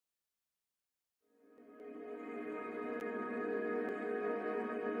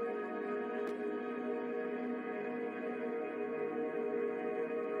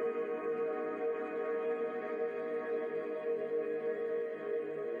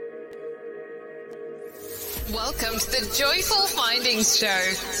Welcome to the Joyful Findings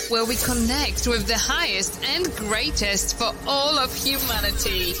Show, where we connect with the highest and greatest for all of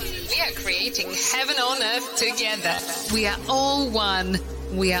humanity. We are creating heaven on earth together. We are all one.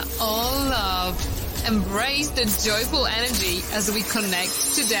 We are all love. Embrace the joyful energy as we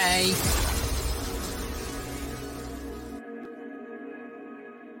connect today.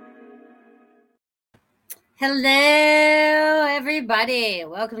 Hello, everybody.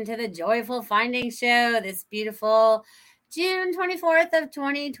 Welcome to the Joyful Findings Show this beautiful June 24th of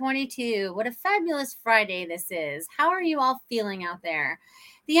 2022. What a fabulous Friday this is. How are you all feeling out there?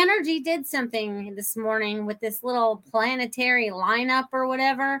 The energy did something this morning with this little planetary lineup or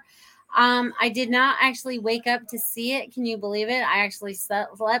whatever. I did not actually wake up to see it. Can you believe it? I actually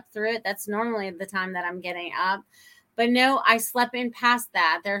slept through it. That's normally the time that I'm getting up. But no, I slept in past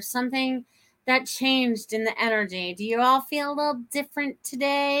that. There's something that changed in the energy. Do you all feel a little different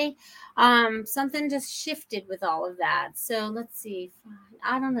today? Something just shifted with all of that. So let's see.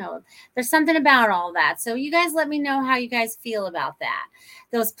 I don't know. There's something about all that. So you guys let me know how you guys feel about that.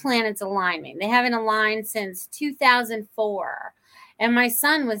 Those planets aligning. They haven't aligned since 2004. And my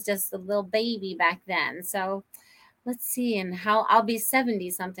son was just a little baby back then. So let's see. And how I'll be 70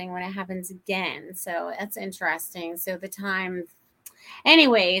 something when it happens again. So that's interesting. So the time.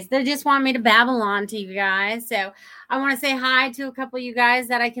 Anyways, they just want me to babble on to you guys. So I want to say hi to a couple of you guys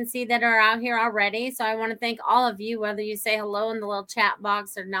that I can see that are out here already. So I want to thank all of you, whether you say hello in the little chat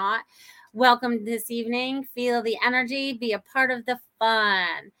box or not. Welcome this evening. Feel the energy. Be a part of the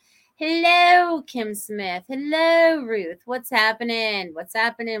fun. Hello, Kim Smith. Hello, Ruth. What's happening? What's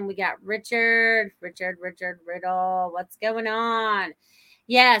happening? We got Richard Riddle. What's going on?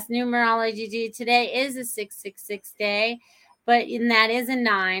 Yes, numerology. Today is a 666 day. But that is a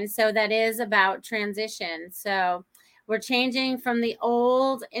 9, so that is about transition. So we're changing from the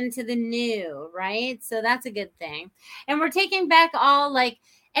old into the new, right? So that's a good thing. And we're taking back all like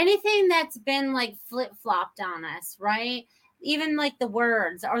anything that's been like flip-flopped on us, right? Even like the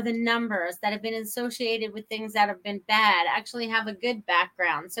words or the numbers that have been associated with things that have been bad actually have a good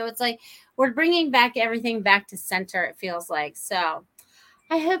background. So it's like we're bringing back everything back to center, it feels like. So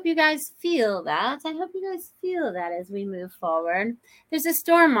I hope you guys feel that. As we move forward. There's a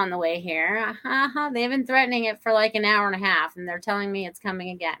storm on the way here. They've been threatening it for like an hour and a half, and they're telling me it's coming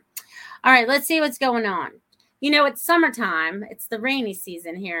again. All right, let's see what's going on. You know, it's summertime. It's the rainy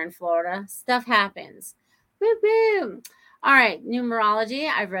season here in Florida. Stuff happens. Woo-hoo. All right, numerology.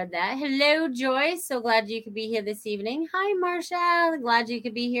 I've read that. Hello, Joyce. So glad you could be here this evening. Hi, Marcia. Glad you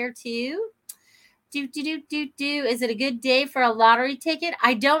could be here too. Is it a good day for a lottery ticket?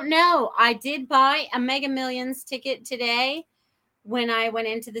 I don't know. I did buy a Mega Millions ticket today when I went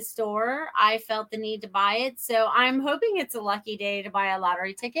into the store. I felt the need to buy it. So I'm hoping it's a lucky day to buy a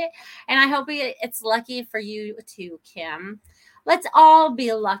lottery ticket. And I hope it's lucky for you too, Kim. Let's all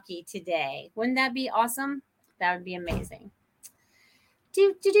be lucky today. Wouldn't that be awesome? That would be amazing.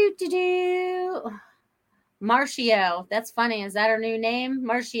 Marcio. That's funny. Is that her new name?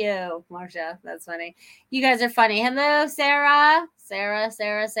 Marcia. That's funny. You guys are funny. Hello, Sarah.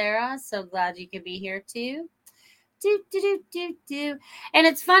 Sarah. So glad you could be here too. And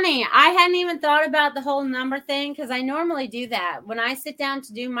it's funny. I hadn't even thought about the whole number thing because I normally do that. When I sit down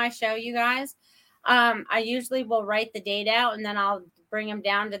to do my show, you guys, I usually will write the date out and then I'll bring them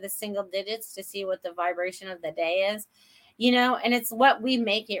down to the single digits to see what the vibration of the day is. You know, and it's what we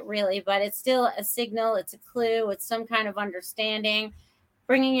make it really, but it's still a signal. It's a clue. It's some kind of understanding,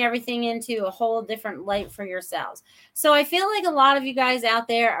 bringing everything into a whole different light for yourselves. So I feel like a lot of you guys out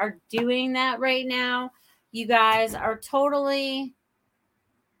there are doing that right now. You guys are totally,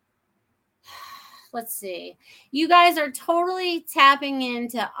 let's see. You guys are totally tapping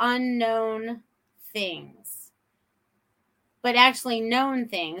into unknown things, but actually known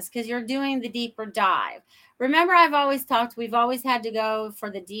things because you're doing the deeper dive. Remember, we've always had to go for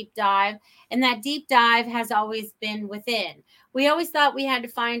the deep dive, and that deep dive has always been within. We always thought we had to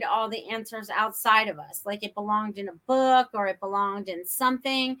find all the answers outside of us, like it belonged in a book or it belonged in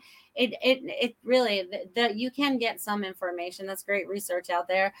something. It really, you can get some information. That's great research out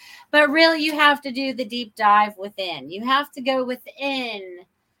there, but really you have to do the deep dive within. You have to go within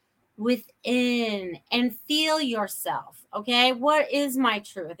and feel yourself. Okay. What is my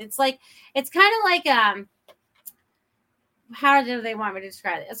truth? It's kind of like, how do they want me to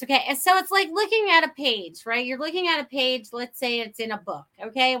describe this? Okay. So it's like looking at a page, right? You're looking at a page. Let's say it's in a book.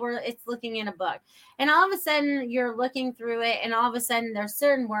 Okay. It's looking in a book. And all of a sudden you're looking through it. And all of a sudden there's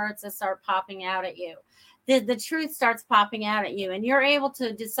certain words that start popping out at you. the truth starts popping out at you and you're able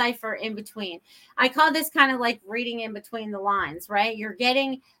to decipher in between. I call this kind of like reading in between the lines, right? You're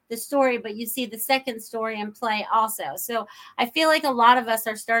getting the story, but you see the second story in play also. So I feel like a lot of us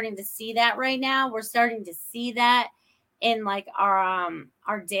are starting to see that right now. We're starting to see that in like our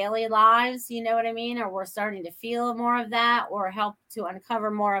daily lives, you know what I mean? Or we're starting to feel more of that, or help to uncover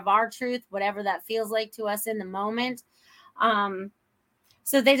more of our truth, whatever that feels like to us in the moment.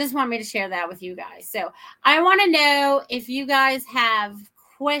 So they just want me to share that with you guys. So I want to know if you guys have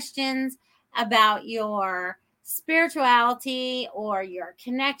questions about your spirituality or your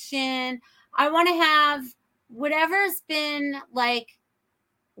connection. I want to have whatever's been like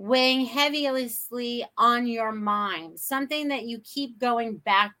weighing heavily on your mind, something that you keep going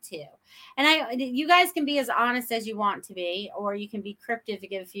back to. And you guys can be as honest as you want to be, or you can be cryptic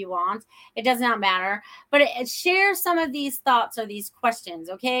if you want. It does not matter. But share some of these thoughts or these questions,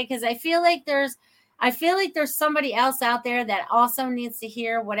 okay? Because I feel like there's somebody else out there that also needs to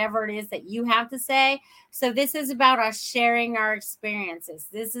hear whatever it is that you have to say. So this is about us sharing our experiences.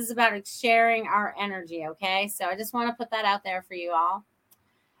 This is about sharing our energy, okay? So I just want to put that out there for you all.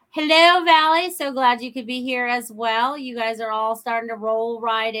 Hello, Valley. So glad you could be here as well. You guys are all starting to roll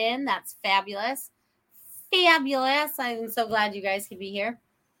right in. That's fabulous. Fabulous. I'm so glad you guys could be here.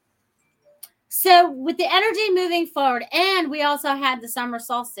 So with the energy moving forward, and we also had the summer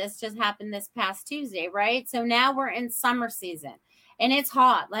solstice just happened this past Tuesday, right? So now we're in summer season and it's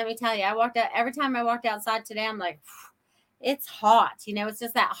hot. Let me tell you, every time I walked outside today, I'm like, it's hot, it's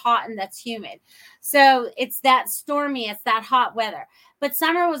just that hot and that's humid. So it's that stormy, it's that hot weather. But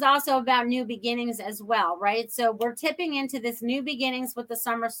summer was also about new beginnings as well, right? So we're tipping into this new beginnings with the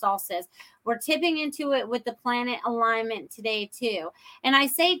summer solstice. We're tipping into it with the planet alignment today too. And I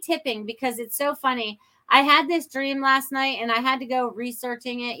say tipping because it's so funny. I had this dream last night and I had to go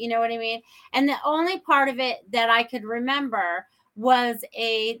researching it, you know what I mean? And the only part of it that I could remember was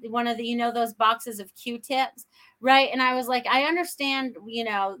one of the, those boxes of Q-tips. Right. And I was like, I understand,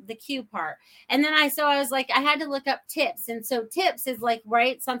 the Q part. And then I was like, I had to look up tips. And so tips is like,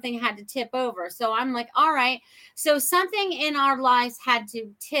 right, something had to tip over. So I'm like, all right. So something in our lives had to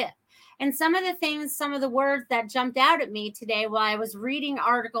tip. And some of the words that jumped out at me today while I was reading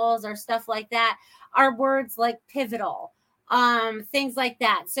articles or stuff like that are words like pivotal, things like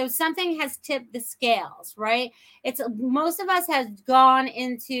that. So something has tipped the scales, right? Most of us has gone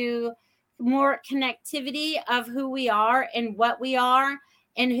into more connectivity of who we are and what we are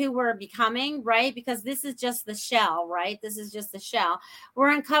and who we're becoming, right? Because this is just the shell, right? This is just the shell. We're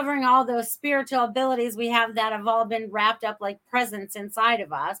uncovering all those spiritual abilities we have that have all been wrapped up like presents inside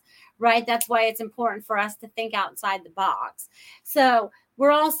of us, right? That's why it's important for us to think outside the box. So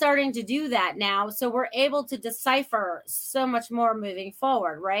we're all starting to do that now. So we're able to decipher so much more moving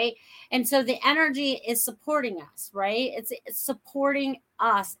forward, right? And so the energy is supporting us, right? It's supporting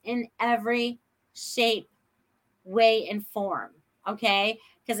us in every shape, way, and form, okay?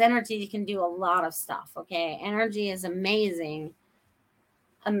 Because energy can do a lot of stuff, okay? Energy is amazing,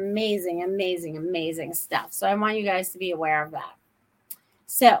 amazing, amazing, amazing stuff. So I want you guys to be aware of that.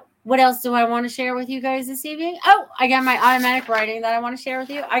 So what else do I want to share with you guys this evening? Oh, I got my automatic writing that I want to share with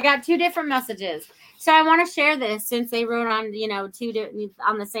you. I got 2 different messages. So I want to share this since they wrote on,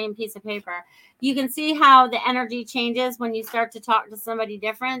 on the same piece of paper. You can see how the energy changes when you start to talk to somebody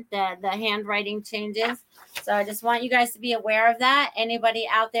different. The handwriting changes. So I just want you guys to be aware of that. Anybody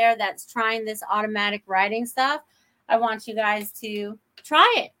out there that's trying this automatic writing stuff, I want you guys to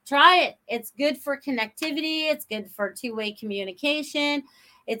try it. Try it. It's good for connectivity. It's good for 2-way communication.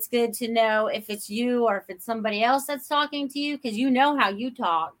 It's good to know if it's you or if it's somebody else that's talking to you, because you know how you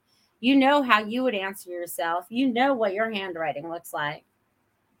talk. You know how you would answer yourself. You know what your handwriting looks like.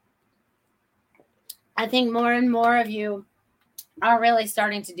 I think more and more of you are really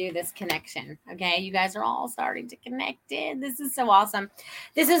starting to do this connection. Okay. You guys are all starting to connect in. This is so awesome.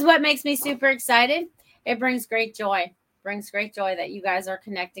 This is what makes me super excited. It brings great joy. Brings great joy that you guys are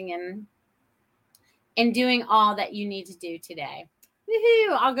connecting and doing all that you need to do today.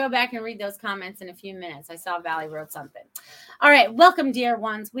 Woohoo! I'll go back and read those comments in a few minutes. I saw Valley wrote something. All right. Welcome, dear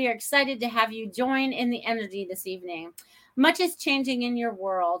ones. We are excited to have you join in the energy this evening. Much is changing in your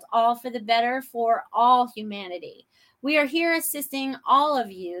world, all for the better for all humanity. We are here assisting all of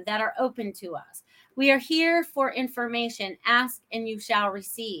you that are open to us. We are here for information. Ask and you shall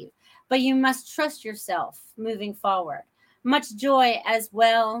receive. But you must trust yourself moving forward. Much joy as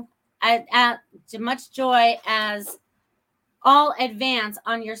well, much joy as all advance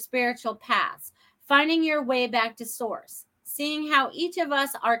on your spiritual paths, finding your way back to source, seeing how each of us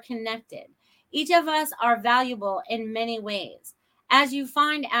are connected. Each of us are valuable in many ways. As you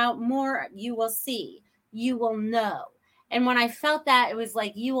find out more, you will see you will know. And when I felt that, it was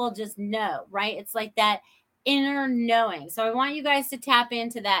like, you will just know, right? It's like that inner knowing. So I want you guys to tap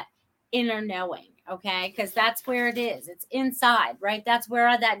into that inner knowing, okay? Because that's where it is. It's inside, right? That's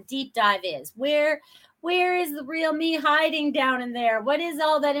where that deep dive is. Where is the real me hiding down in there? What is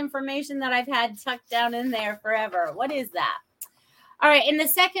all that information that I've had tucked down in there forever? What is that? All right. And the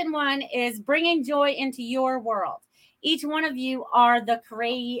second one is bringing joy into your world. Each one of you are the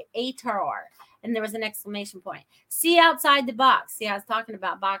creator. And there was an exclamation point. See outside the box. See, I was talking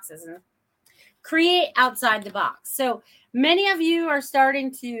about boxes and create outside the box. So many of you are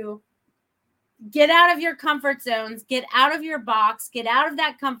starting to get out of your comfort zones, get out of your box, get out of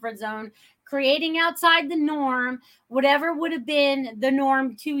that comfort zone, creating outside the norm, whatever would have been the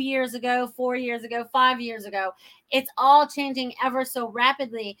norm 2 years ago, 4 years ago, 5 years ago. It's all changing ever so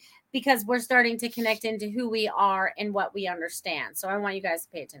rapidly because we're starting to connect into who we are and what we understand. So I want you guys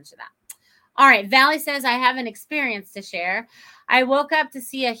to pay attention to that. All right. Valley says, I have an experience to share. I woke up to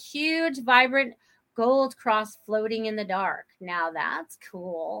see a huge, vibrant gold cross floating in the dark. Now that's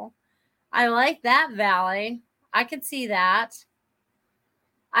cool. I like that, Valley. I could see that.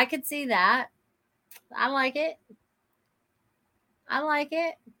 I could see that. I like it. I like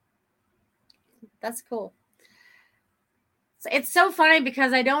it. That's cool. It's so funny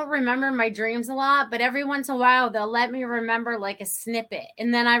because I don't remember my dreams a lot, but every once in a while they'll let me remember like a snippet.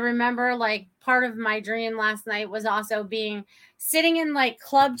 And then I remember like part of my dream last night was also sitting in like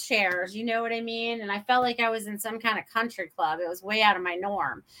club chairs, you know what I mean? And I felt like I was in some kind of country club. It was way out of my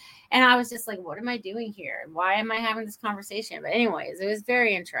norm. And I was just like, what am I doing here? Why am I having this conversation? But anyways, it was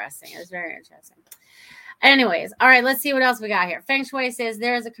very interesting. It was very interesting. Anyways, all right, let's see what else we got here. Feng Shui says,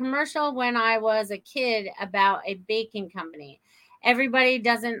 there's a commercial when I was a kid about a baking company. Everybody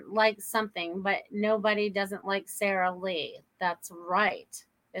doesn't like something, but nobody doesn't like Sara Lee. That's right.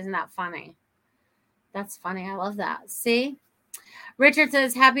 Isn't that funny? That's funny. I love that. See? Richard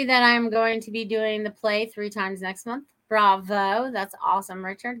says, happy that I'm going to be doing the play 3 times next month. Bravo. That's awesome,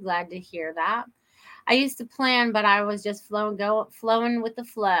 Richard. Glad to hear that. I used to plan, but I was just flowing with the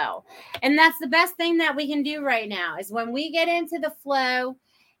flow. And that's the best thing that we can do right now is when we get into the flow.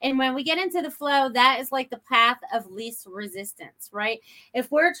 And when we get into the flow, that is like the path of least resistance, right?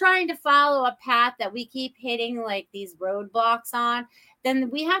 If we're trying to follow a path that we keep hitting like these roadblocks on, then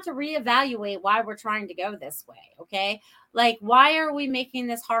we have to reevaluate why we're trying to go this way, okay? Like, why are we making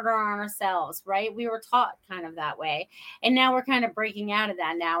this harder on ourselves, right? We were taught kind of that way. And now we're kind of breaking out of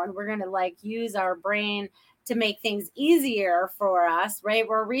that now. And we're going to like use our brain to make things easier for us, right?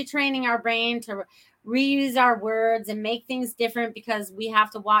 We're retraining our brain to reuse our words and make things different because we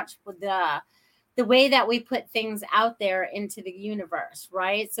have to watch the way that we put things out there into the universe,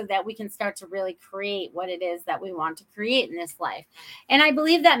 right? So that we can start to really create what it is that we want to create in this life. And I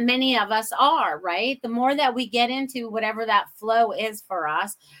believe that many of us are, right? The more that we get into whatever that flow is for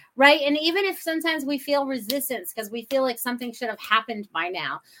us, right? And even if sometimes we feel resistance because we feel like something should have happened by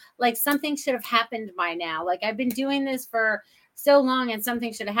now, like something should have happened by now. Like I've been doing this for so long and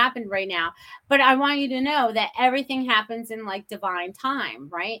something should have happened right now. But I want you to know that everything happens in like divine time,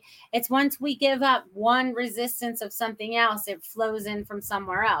 right? It's once we give up one resistance of something else, it flows in from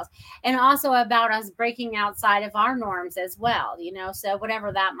somewhere else. And also about us breaking outside of our norms as well, you know, so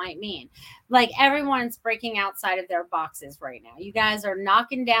whatever that might mean. Like everyone's breaking outside of their boxes right now. You guys are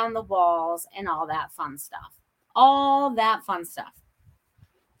knocking down the walls and all that fun stuff. All that fun stuff.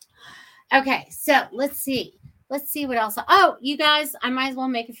 Okay, so let's see. Let's see what else. Oh, you guys, I might as well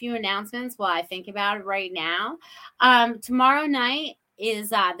make a few announcements while I think about it right now. Tomorrow night is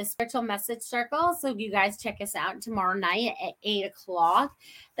the Spiritual Message Circle. So you guys check us out tomorrow night at 8 o'clock.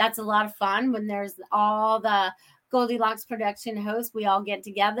 That's a lot of fun when there's all the Goldilocks production hosts. We all get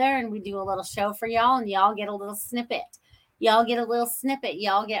together and we do a little show for y'all and y'all get a little snippet. Y'all get a little snippet.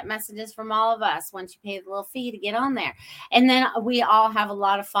 Y'all get messages from all of us once you pay the little fee to get on there. And then we all have a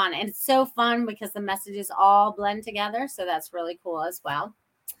lot of fun. And it's so fun because the messages all blend together. So that's really cool as well.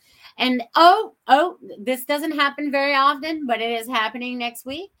 And this doesn't happen very often, but it is happening next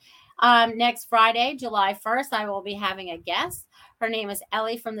week. Next Friday, July 1st, I will be having a guest. Her name is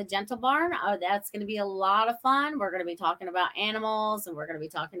Ellie from the Gentle Barn. Oh, that's going to be a lot of fun. We're going to be talking about animals and we're going to be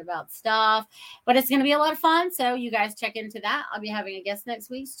talking about stuff, but it's going to be a lot of fun. So you guys check into that. I'll be having a guest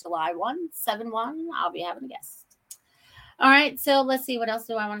next week, July 1, 7/1. I'll be having a guest. All right. So let's see. What else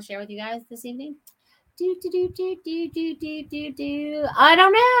do I want to share with you guys this evening? I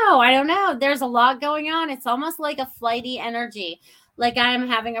don't know. There's a lot going on. It's almost like a flighty energy. Like I'm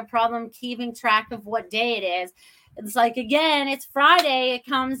having a problem keeping track of what day it is. It's like, again, it's Friday. It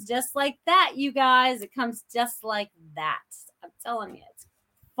comes just like that, you guys. It comes just like that. I'm telling you, it's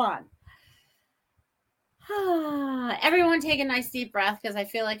fun. Everyone take a nice deep breath, because I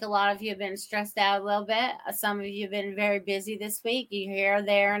feel like a lot of you have been stressed out a little bit. Some of you have been very busy this week. You're here,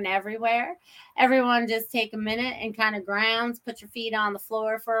 there, and everywhere. Everyone just take a minute and kind of grounds. Put your feet on the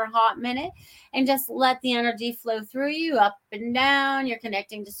floor for a hot minute and just let the energy flow through you up and down. You're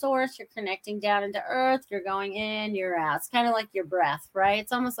connecting to source. You're connecting down into earth. You're going in, you're out. It's kind of like your breath, right?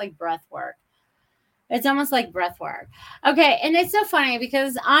 It's almost like breath work. It's almost like breath work. Okay, and it's so funny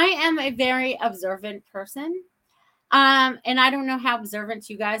because I am a very observant person. And I don't know how observant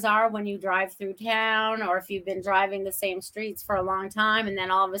you guys are when you drive through town, or if you've been driving the same streets for a long time and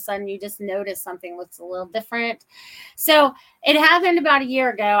then all of a sudden you just notice something looks a little different. So it happened about a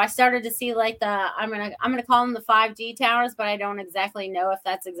year ago. I started to see like I'm gonna call them the 5G towers, but I don't exactly know if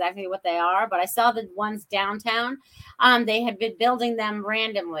that's exactly what they are. But I saw the ones downtown. They had been building them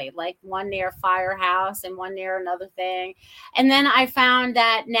randomly, like one near a firehouse and one near another thing. And then I found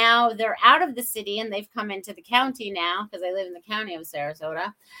that now they're out of the city and they've come into the county now, because I live in the county of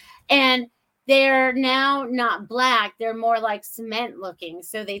Sarasota. And they're now not black. They're more like cement looking.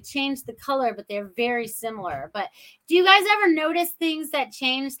 So they changed the color, but they're very similar. But do you guys ever notice things that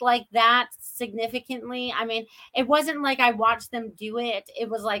changed like that significantly? I mean, it wasn't like I watched them do it. It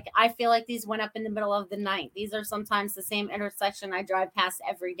was like, I feel like these went up in the middle of the night. These are sometimes the same intersection I drive past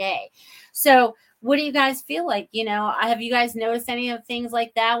every day. So what do you guys feel like? Have you guys noticed any of things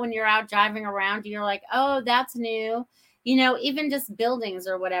like that when you're out driving around? You're like, oh, that's new. Even just buildings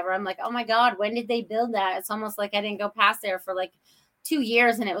or whatever. I'm like, oh my God, when did they build that? It's almost like I didn't go past there for like 2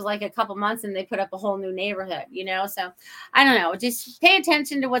 years, and it was like a couple months and they put up a whole new neighborhood, So I don't know, just pay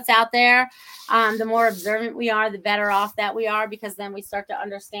attention to what's out there. The more observant we are, the better off that we are, because then we start to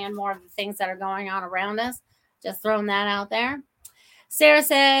understand more of the things that are going on around us. Just throwing that out there. Sarah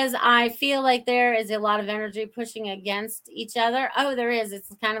says, I feel like there is a lot of energy pushing against each other. Oh, there is.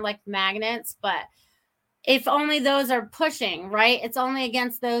 It's kind of like magnets, but if only those are pushing, right? It's only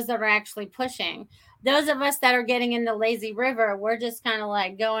against those that are actually pushing. Those of us that are getting in the lazy river, we're just kind of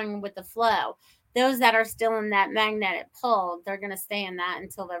like going with the flow. Those that are still in that magnetic pull, they're going to stay in that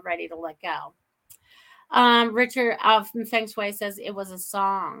until they're ready to let go. Richard from Feng Shui says it was a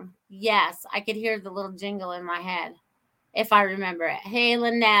song. Yes, I could hear the little jingle in my head, if I remember it. Hey,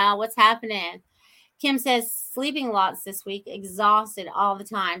 Linnell, what's happening? Kim says, sleeping lots this week, exhausted all the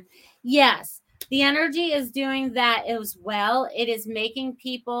time. Yes, the energy is doing that as well. It is making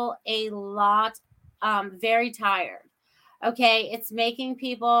people a lot very tired. Okay, it's making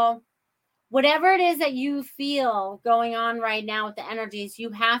people, whatever it is that you feel going on right now with the energies,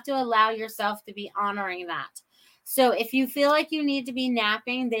 you have to allow yourself to be honoring that. So if you feel like you need to be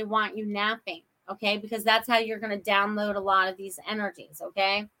napping, they want you napping. Okay, because that's how you're going to download a lot of these energies.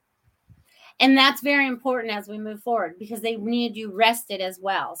 Okay. And that's very important as we move forward, because they need you rested as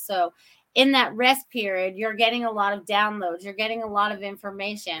well. So in that rest period, you're getting a lot of downloads. You're getting a lot of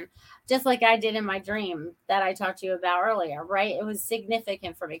information, just like I did in my dream that I talked to you about earlier, right? It was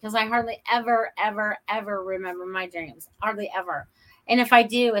significant for me because I hardly ever, ever, ever remember my dreams. Hardly ever. And if I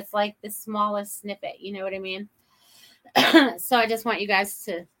do, it's like the smallest snippet. You know what I mean? So I just want you guys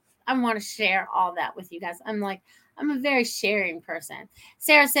to, I want to share all that with you guys. I'm a very sharing person.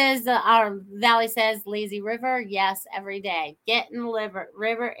 Sarah says, our Valley says, lazy river. Yes, every day. Get in the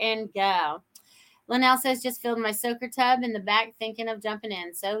river and go. Linnell says, just filled my soaker tub in the back, thinking of jumping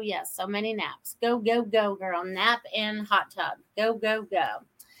in. So yes, so many naps. Go, go, go, girl. Nap in hot tub. Go, go, go.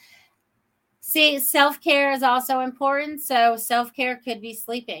 See, self-care is also important. So self-care could be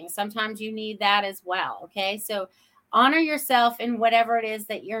sleeping. Sometimes you need that as well. Okay. So honor yourself in whatever it is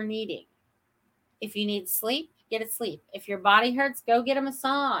that you're needing. If you need sleep, get it sleep. If your body hurts, go get a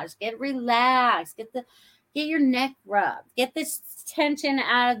massage. Get relaxed. Get your neck rubbed. Get this tension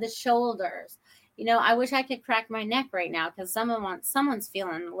out of the shoulders. I wish I could crack my neck right now because someone's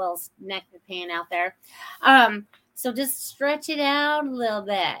feeling a little neck pain out there. So just stretch it out a little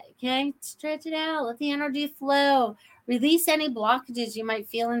bit. Okay, stretch it out. Let the energy flow. Release any blockages you might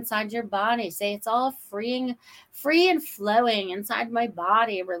feel inside your body. Say it's all free and flowing inside my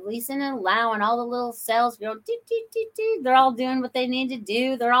body, releasing and allowing all the little cells go. They're all doing what they need to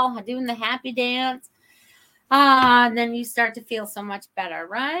do. They're all doing the happy dance. And then you start to feel so much better,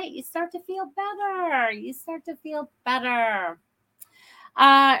 right? You start to feel better.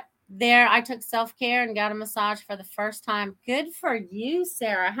 There, I took self-care and got a massage for the first time. Good for you,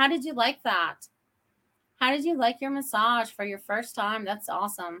 Sarah. How did you like that? How did you like your massage for your first time? That's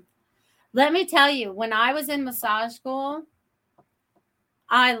awesome. Let me tell you, when I was in massage school,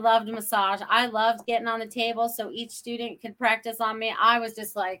 I loved massage. I loved getting on the table so each student could practice on me. I was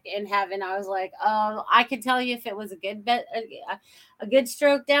just like in heaven. I was like, oh, I could tell you if it was a good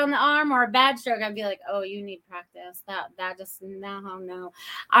stroke down the arm or a bad stroke. I'd be like, oh, you need practice. That just no.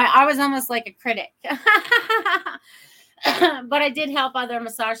 I was almost like a critic. But I did help other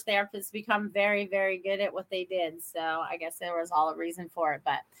massage therapists become very, very good at what they did. So I guess there was all a reason for it.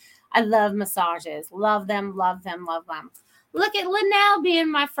 But I love massages. Love them, love them, love them. Look at Linnell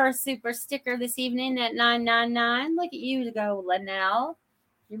being my first super sticker this evening at 999. Look at you to go, Linnell.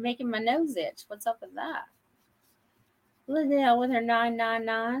 You're making my nose itch. What's up with that? Linnell with her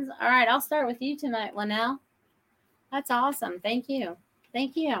 999s. All right, I'll start with you tonight, Linnell. That's awesome. Thank you.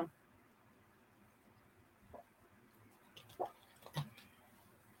 Thank you.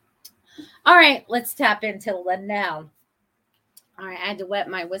 All right, let's tap into Linnell. All right, I had to wet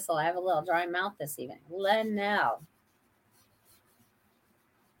my whistle. I have a little dry mouth this evening. Linnell.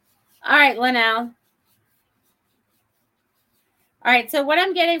 All right, Linnell. All right, so what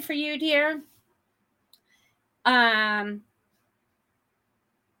I'm getting for you, dear,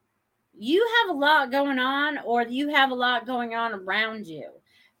 you have a lot going on, or you have a lot going on around you,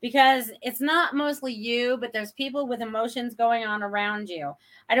 because it's not mostly you, but there's people with emotions going on around you.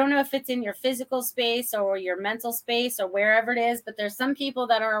 I don't know if it's in your physical space or your mental space or wherever it is, but there's some people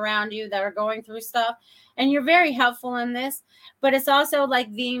that are around you that are going through stuff, and you're very helpful in this, but it's also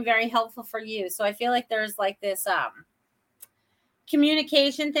like being very helpful for you. So I feel like there's like this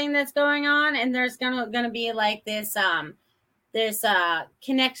communication thing that's going on, and there's gonna be like this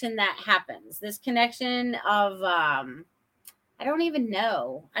connection that happens, this connection of I don't even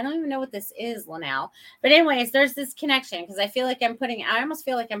know what this is, Linnell, but anyways, there's this connection, because I almost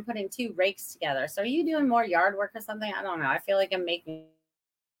feel like I'm putting two rakes together. So are you doing more yard work or something? I don't know. I feel like I'm making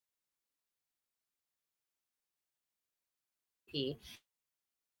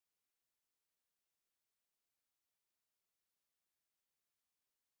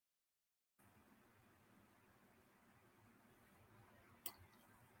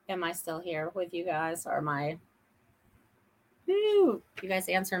Am I still here with you guys, or am I? Ooh, you guys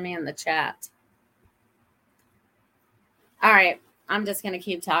answer me in the chat. All right, I'm just gonna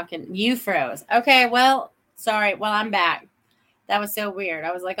keep talking. You froze. Okay, well, sorry. Well, I'm back. That was so weird.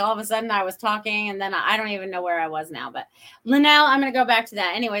 I was like, all of a sudden I was talking, and then I don't even know where I was now. But Linnell, I'm going to go back to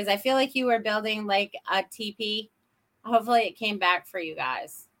that. Anyways, I feel like you were building like a TP. Hopefully it came back for you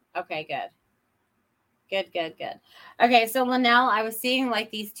guys. Okay, good. Good. Okay, so Linnell, I was seeing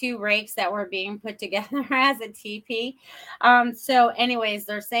like these two rakes that were being put together as a TP. So anyways,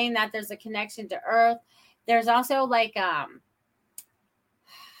 they're saying that there's a connection to Earth. There's also like I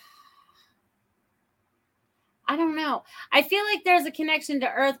don't know. I feel like there's a connection to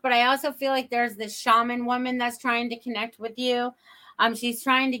Earth, but I also feel like there's this shaman woman that's trying to connect with you. She's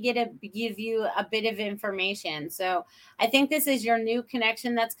trying to give you a bit of information. So I think this is your new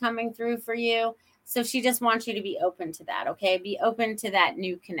connection that's coming through for you. So she just wants you to be open to that. Okay, be open to that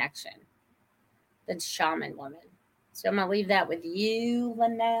new connection. The shaman woman. So I'm gonna leave that with you,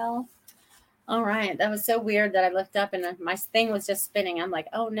 Linnell. All right. That was so weird that I looked up and my thing was just spinning. I'm like,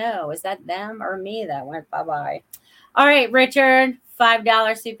 oh no, is that them or me that went bye-bye? All right, Richard,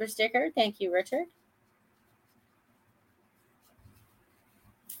 $5 super sticker. Thank you, Richard.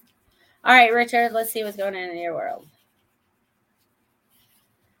 All right, Richard, let's see what's going on in your world.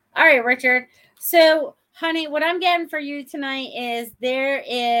 All right, Richard. So, honey, what I'm getting for you tonight is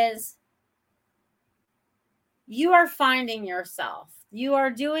you are finding yourself. You are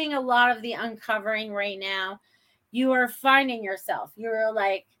doing a lot of the uncovering right now. You are finding yourself. You're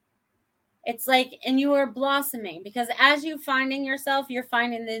like, it's like, and you are blossoming, because as you finding yourself, you're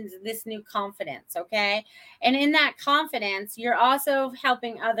finding this new confidence. Okay. And in that confidence, you're also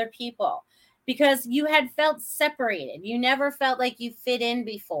helping other people, because you had felt separated. You never felt like you fit in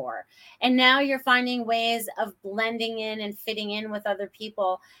before. And now you're finding ways of blending in and fitting in with other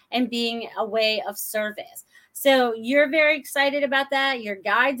people and being a way of service. So you're very excited about that. Your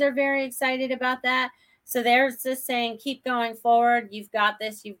guides are very excited about that. So they're just saying, keep going forward. You've got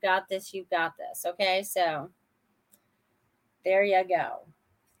this. You've got this. You've got this. Okay. So there you go.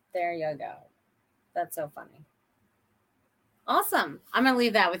 There you go. That's so funny. Awesome. I'm going to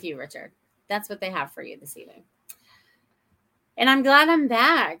leave that with you, Richard. That's what they have for you this evening. And I'm glad I'm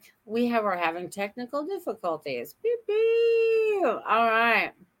back. We're having technical difficulties. Beep, beep. All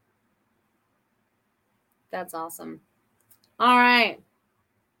right. That's awesome. All right.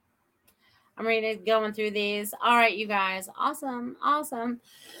 I'm ready to going through these. All right, you guys. Awesome.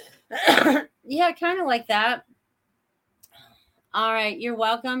 Yeah, kind of like that. All right. You're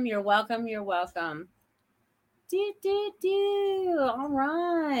welcome. All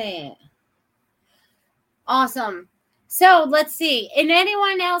right. Awesome. So let's see. And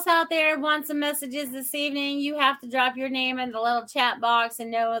anyone else out there wants some messages this evening, you have to drop your name in the little chat box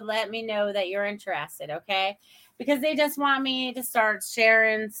and let me know that you're interested, okay? Because they just want me to start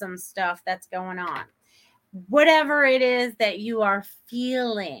sharing some stuff that's going on. Whatever it is that you are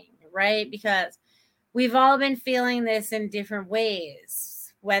feeling, right? Because we've all been feeling this in different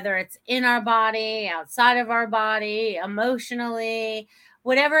ways, whether it's in our body, outside of our body, emotionally,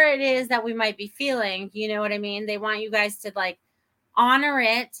 whatever it is that we might be feeling, you know what I mean? They want you guys to like honor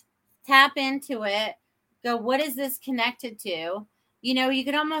it, tap into it, go, what is this connected to? You know, you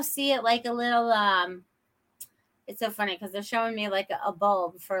could almost see it like a little, it's so funny because they're showing me like a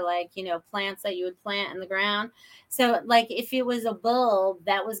bulb for like, you know, plants that you would plant in the ground. So like if it was a bulb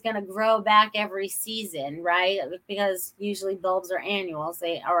that was going to grow back every season, right? Because usually bulbs are annuals,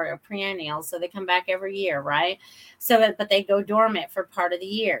 they are perennials, so they come back every year, right? So but they go dormant for part of the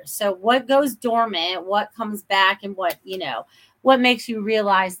year. So what goes dormant, what comes back, and what, you know, what makes you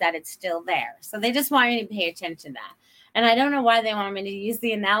realize that it's still there. So they just want you to pay attention to that. And I don't know why they want me to use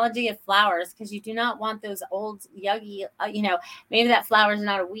the analogy of flowers, because you do not want those old yuggy, you know, maybe that flower is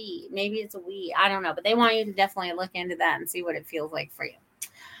not a weed. Maybe it's a weed. I don't know. But they want you to definitely look into that and see what it feels like for you.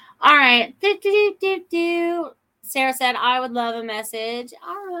 All right. Sarah said, I would love a message.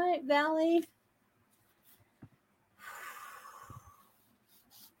 All right, Valley.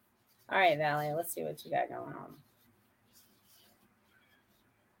 All right, Valley. Let's see what you got going on.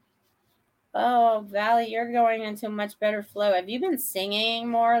 Oh, Valley, you're going into a much better flow. Have you been singing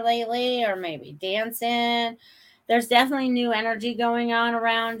more lately, or maybe dancing? There's definitely new energy going on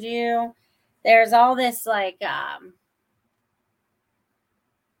around you. There's all this like,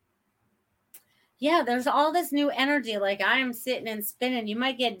 yeah, there's all this new energy. Like I'm sitting and spinning. You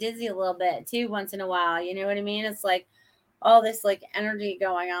might get dizzy a little bit too once in a while. You know what I mean? It's like all this like energy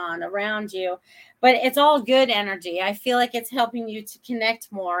going on around you, but it's all good energy. I feel like it's helping you to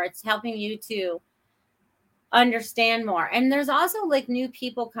connect more. It's helping you to understand more. And there's also like new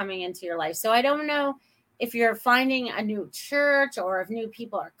people coming into your life. So I don't know if you're finding a new church or if new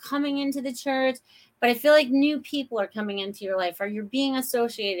people are coming into the church, but I feel like new people are coming into your life, or you're being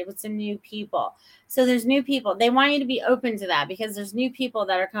associated with some new people. So there's new people. They want you to be open to that because there's new people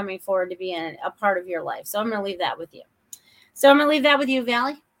that are coming forward to be a part of your life. So I'm going to leave that with you.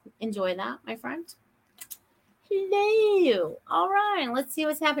 Valley. Enjoy that, my friend. Hello. All right. Let's see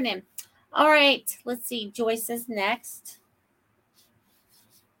what's happening. All right. Let's see. Joyce is next.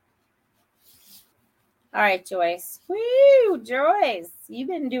 All right, Joyce. Woo, Joyce. You've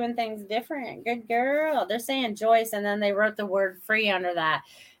been doing things different. Good girl. They're saying Joyce, and then they wrote the word free under that.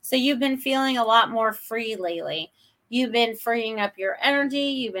 So you've been feeling a lot more free lately. You've been freeing up your energy.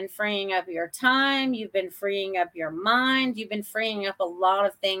 You've been freeing up your time. You've been freeing up your mind. You've been freeing up a lot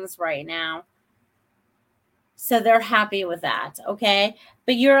of things right now. So they're happy with that, okay?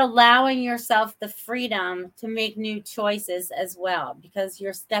 But you're allowing yourself the freedom to make new choices as well, because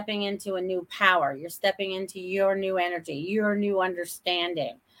you're stepping into a new power. You're stepping into your new energy, your new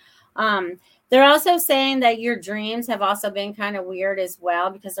understanding. They're also saying that your dreams have also been kind of weird as well,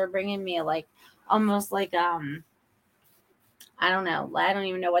 because they're bringing me like almost like I don't know. I don't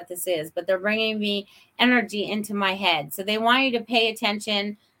even know what this is, but they're bringing me energy into my head. So they want you to pay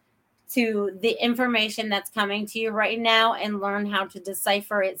attention to the information that's coming to you right now and learn how to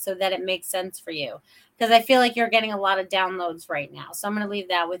decipher it so that it makes sense for you. Because I feel like you're getting a lot of downloads right now. So I'm going to leave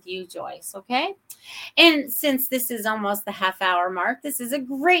that with you, Joyce. Okay. And since this is almost the half-hour mark, this is a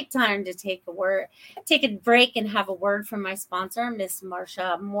great time to take a break and have a word from my sponsor, Miss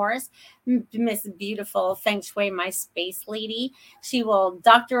Marsha Morris, Miss Beautiful Feng Shui, my space lady. She will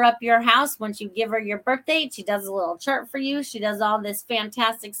doctor up your house once you give her your birth date. She does a little chart for you. She does all this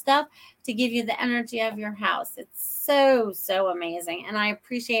fantastic stuff to give you the energy of your house. It's so amazing. And I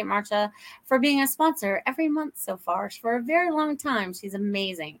appreciate Marsha for being a sponsor every month so far for a very long time. She's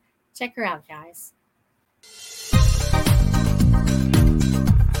amazing. Check her out, guys.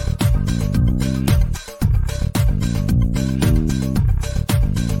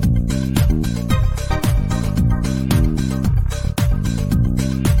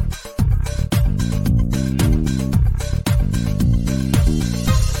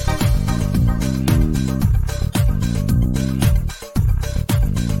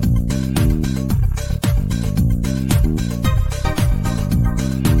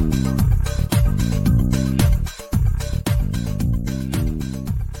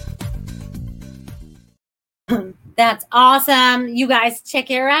 That's awesome. You guys check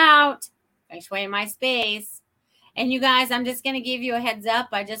her out. Feng Shui in My Space. And you guys, I'm just going to give you a heads up.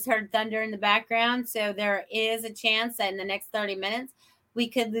 I just heard thunder in the background. So there is a chance that in the next 30 minutes, we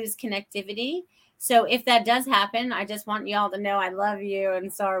could lose connectivity. So if that does happen, I just want y'all to know I love you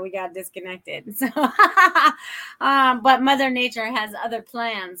and sorry we got disconnected. So, but Mother Nature has other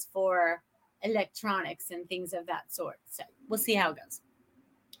plans for electronics and things of that sort. So we'll see how it goes.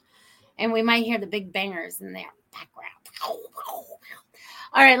 And we might hear the big bangers in the background.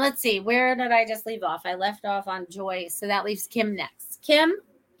 All right, let's see. Where did I just leave off? I left off on Joy, so that leaves Kim next. Kim,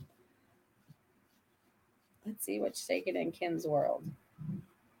 let's see what's shaking in Kim's world.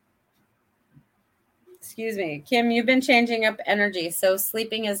 Excuse me. Kim, you've been changing up energy, so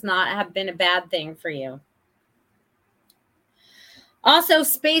sleeping has not have been a bad thing for you. Also,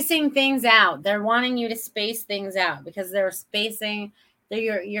 spacing things out. They're wanting you to space things out because they're spacing.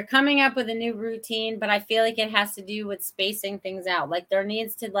 You're coming up with a new routine, but I feel like it has to do with spacing things out. Like there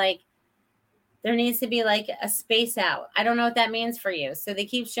needs to be like a space out. I don't know what that means for you. So they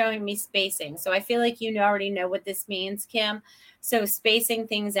keep showing me spacing. So I feel like you already know what this means, Kim. So spacing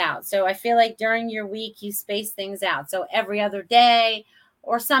things out. So I feel like during your week, you space things out. So every other day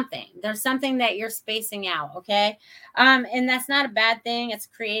or something. There's something that you're spacing out, okay? And that's not a bad thing. It's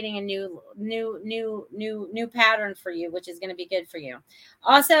creating a new pattern for you, which is going to be good for you.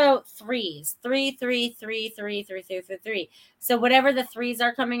 Also, threes. Three. So whatever the threes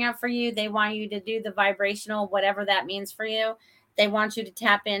are coming up for you, they want you to do the vibrational, whatever that means for you. They want you to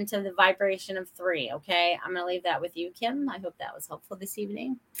tap into the vibration of 3, okay? I'm going to leave that with you, Kim. I hope that was helpful this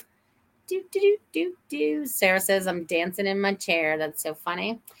evening. Sarah says, I'm dancing in my chair. That's so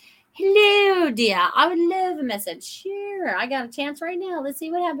funny. Hello, dear. I would love a message. Sure. I got a chance right now. Let's see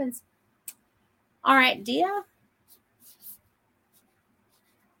what happens. All right, Dia.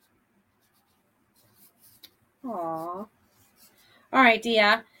 Aw. All right,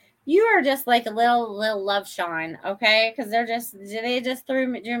 Dia. You are just like a little love shine, okay? Because they just drew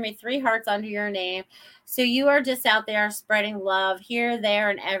me 3 hearts under your name. So you are just out there spreading love here, there,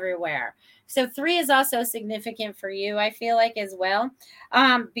 and everywhere. So 3 is also significant for you, I feel like, as well,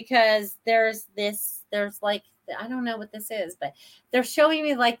 because there's like, I don't know what this is, but they're showing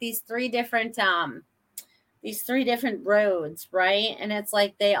me like these 3 different roads, right? And it's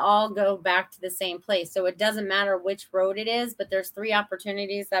like they all go back to the same place. So it doesn't matter which road it is, but there's 3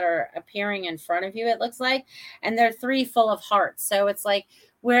 opportunities that are appearing in front of you, it looks like. And they're 3 full of hearts. So it's like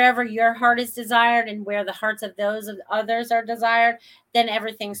wherever your heart is desired and where the hearts of those of others are desired, then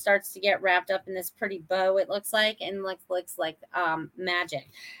everything starts to get wrapped up in this pretty bow, it looks like, and looks like magic.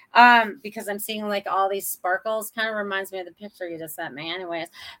 Because I'm seeing like all these sparkles. Kind of reminds me of the picture you just sent me anyways,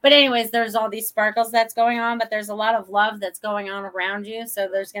 there's all these sparkles that's going on, but there's a lot of love that's going on around you. So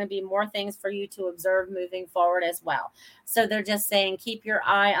there's going to be more things for you to observe moving forward as well. So they're just saying, keep your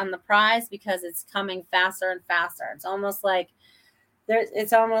eye on the prize because it's coming faster and faster. It's almost like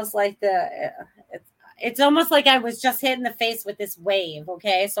it's almost like I was just hit in the face with this wave.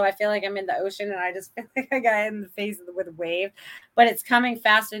 Okay. So I feel like I'm in the ocean and I just feel like I got hit in the face with a wave, but it's coming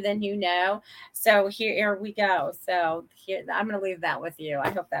faster than you know. So here we go. So here, I'm going to leave that with you. I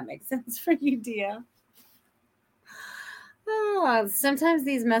hope that makes sense for you, Dia. Oh, sometimes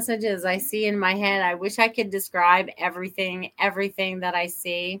these messages I see in my head, I wish I could describe everything that I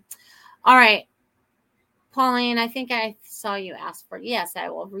see. All right. Pauline, I think I saw you ask for. Yes, I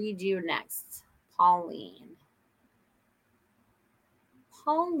will read you next. Pauline,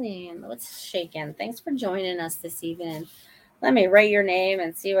 what's shaking? Thanks for joining us this evening. Let me write your name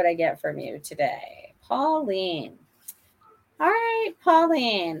and see what I get from you today. Pauline. All right,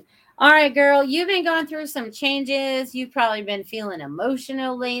 Pauline. All right, girl, you've been going through some changes. You've probably been feeling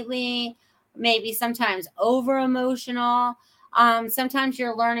emotional lately, maybe sometimes over emotional. Sometimes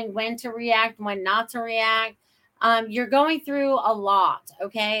you're learning when to react, when not to react. You're going through a lot,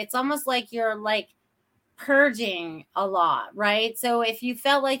 okay? It's almost like you're like purging a lot, right? So if you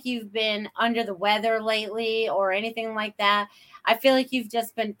felt like you've been under the weather lately or anything like that, I feel like you've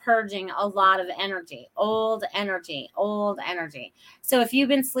just been purging a lot of energy, old energy. So if you've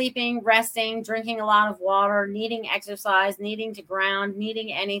been sleeping, resting, drinking a lot of water, needing exercise, needing to ground,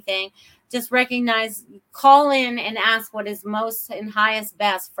 needing anything, just recognize, call in and ask what is most and highest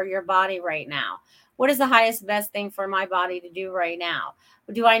best for your body right now. What is the highest best thing for my body to do right now?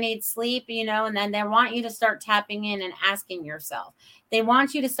 Do I need sleep? And then they want you to start tapping in and asking yourself. They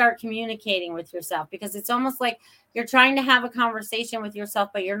want you to start communicating with yourself because it's almost like you're trying to have a conversation with yourself,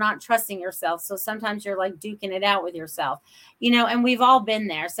 but you're not trusting yourself. So sometimes you're like duking it out with yourself, and we've all been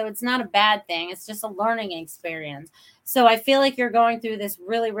there. So it's not a bad thing. It's just a learning experience. So I feel like you're going through this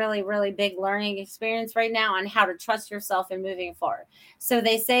really, really, really big learning experience right now on how to trust yourself and moving forward. So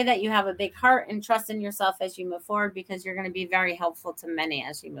they say that you have a big heart and trust trust in yourself as you move forward, because you're going to be very helpful to many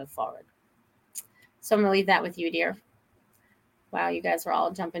as you move forward. So I'm going to leave that with you, dear. Wow, you guys are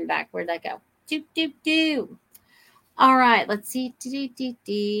all jumping back. Where'd that go? Doop, doop, doop. All right, let's see. Doop, doop,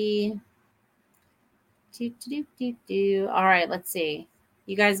 doop. Doop, doop, doop, doop. All right, let's see.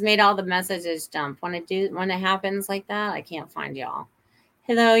 You guys made all the messages jump. When it happens like that, I can't find y'all.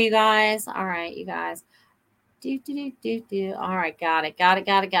 Hello, you guys. All right, you guys. Doop, doop, doop, doop. All right, got it.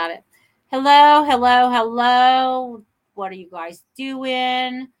 Hello, hello, hello. What are you guys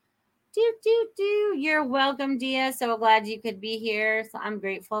doing? You're welcome, Dia. So glad you could be here. So I'm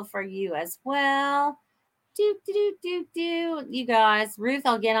grateful for you as well. You guys, Ruth,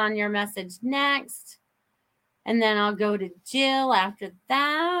 I'll get on your message next. And then I'll go to Jill after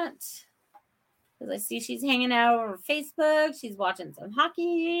that. Because I see she's hanging out over Facebook. She's watching some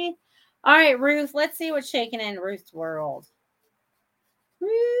hockey. All right, Ruth, let's see what's shaking in Ruth's world.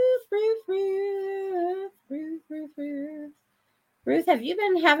 Ruth, have you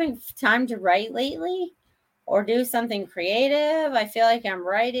been having time to write lately? Or do something creative? I feel like I'm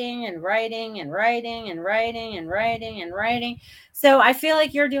writing. So I feel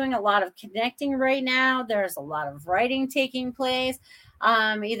like you're doing a lot of connecting right now. There's a lot of writing taking place.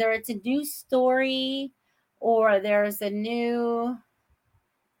 Either it's a new story or there's a new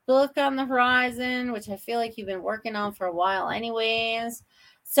book on the horizon, which I feel like you've been working on for a while anyways.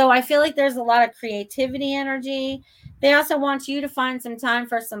 So I feel like there's a lot of creativity energy. They also want you to find some time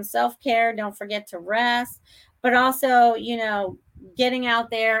for some self-care. Don't forget to rest, but also, getting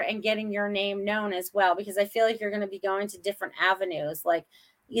out there and getting your name known as well, because I feel like you're going to be going to different avenues, like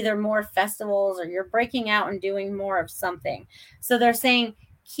either more festivals or you're breaking out and doing more of something. So they're saying,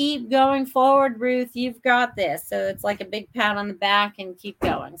 keep going forward, Ruth. You've got this. So it's like a big pat on the back and keep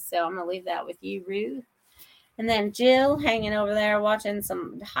going. So I'm going to leave that with you, Ruth. And then Jill hanging over there watching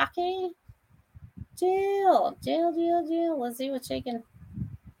some hockey. Jill. Let's see what's shaking.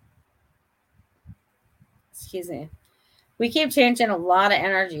 Excuse me. We keep changing a lot of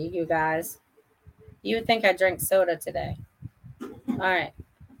energy, you guys. You would think I drank soda today. All right.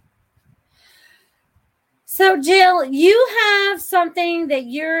 So, Jill, you have something that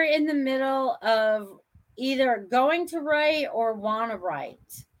you're in the middle of either going to write or want to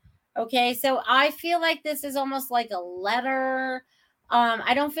write. Okay, so I feel like this is almost like a letter.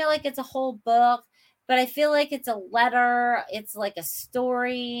 I don't feel like it's a whole book, but I feel like it's a letter. It's like a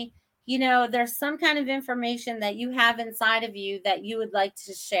story. There's some kind of information that you have inside of you that you would like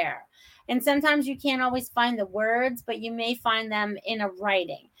to share. And sometimes you can't always find the words, but you may find them in a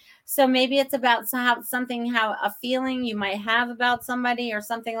writing. So maybe it's about a feeling you might have about somebody or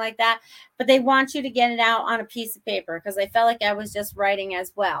something like that, but they want you to get it out on a piece of paper, because I felt like I was just writing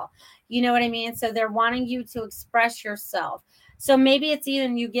as well. You know what I mean? So they're wanting you to express yourself. So maybe it's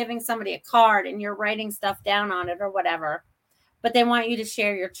even you giving somebody a card and you're writing stuff down on it or whatever, but they want you to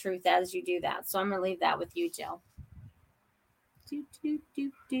share your truth as you do that. So I'm going to leave that with you, Jill.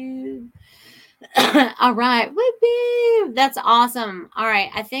 All right. Woo-hoo. That's awesome. All right.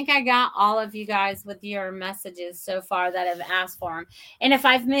 I think I got all of you guys with your messages so far that have asked for them. And if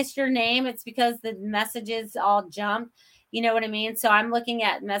I've missed your name, it's because the messages all jumped. You know what I mean? So I'm looking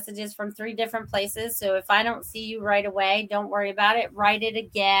at messages from 3 different places. So if I don't see you right away, don't worry about it. Write it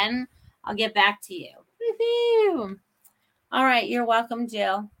again. I'll get back to you. Woo-hoo. All right. You're welcome,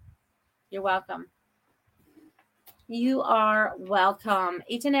 Jill. You're welcome. You are welcome.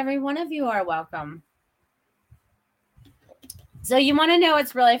 Each and every one of you are welcome. So you want to know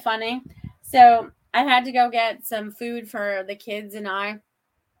what's really funny? So I had to go get some food for the kids and I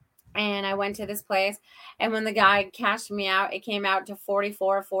went to this place, and when the guy cashed me out, it came out to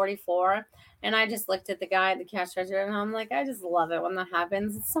 $44.44. And I just looked at the guy at the cash register, and I'm like, I just love it when that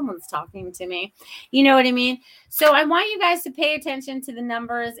happens. Someone's talking to me. You know what I mean? So I want you guys to pay attention to the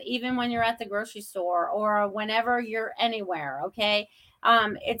numbers, even when you're at the grocery store or whenever you're anywhere. Okay.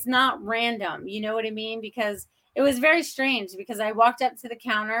 It's not random. You know what I mean? Because it was very strange, because I walked up to the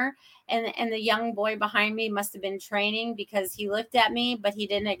counter, and the young boy behind me must have been training, because he looked at me, but he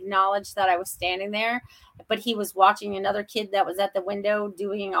didn't acknowledge that I was standing there. But he was watching another kid that was at the window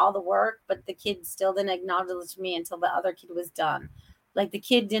doing all the work, but the kid still didn't acknowledge me until the other kid was done. Like, the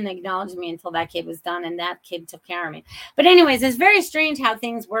kid didn't acknowledge me until that kid was done, and that kid took care of me. But anyways, it's very strange how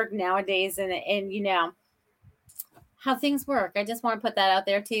things work nowadays, and how things work. I just want to put that out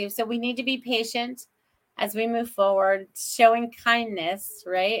there too. So we need to be patient as we move forward, showing kindness,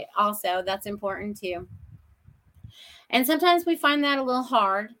 right? Also, that's important too. And sometimes we find that a little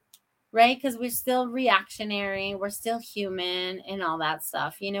hard, right? Because we're still reactionary, we're still human and all that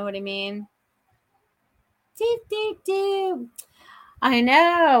stuff. You know what I mean? I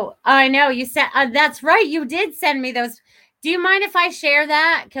know. I know. You said that's right. You did send me those. Do you mind if I share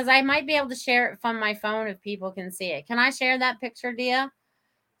that? Because I might be able to share it from my phone if people can see it. Can I share that picture, Dia?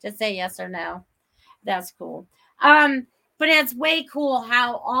 Just say yes or no. That's cool. Um, but it's way cool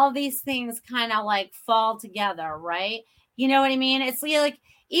how all these things kind of like fall together, right? You know what I mean? It's like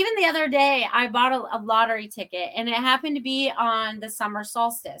even the other day I bought a lottery ticket and it happened to be on the summer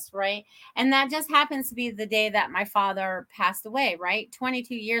solstice, right? And that just happens to be the day that my father passed away, right?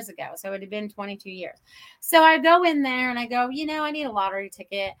 22 years ago. So it had been 22 years. So I go in there and I go, I need a lottery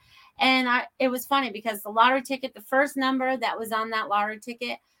ticket. And it was funny because the lottery ticket, the first number that was on that lottery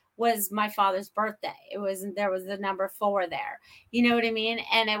ticket was my father's birthday. There was the number 4 there. You know what I mean?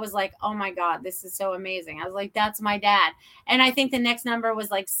 And it was like, oh my God, this is so amazing. I was like, that's my dad. And I think the next number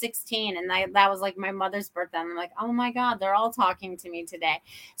was like 16. And that was like my mother's birthday. And I'm like, oh my God, they're all talking to me today.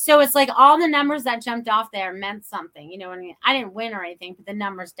 So it's like all the numbers that jumped off there meant something. You know what I mean? I didn't win or anything, but the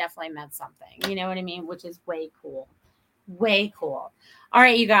numbers definitely meant something. You know what I mean? Which is way cool. Way cool. All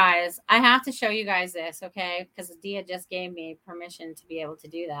right, you guys, I have to show you guys this, okay? Because Dia just gave me permission to be able to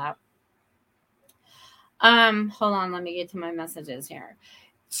do that. Hold on, let me get to my messages here.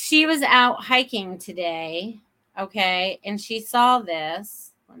 She was out hiking today, okay, and she saw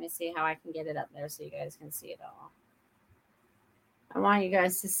this. Let me see how I can get it up there so you guys can see it all. I want you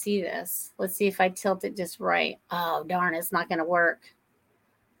guys to see this. Let's see if I tilt it just right. Oh, darn, it's not going to work.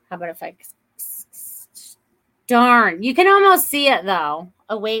 How about if I... Darn, you can almost see it, though.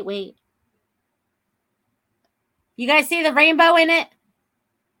 Oh, wait. You guys see the rainbow in it?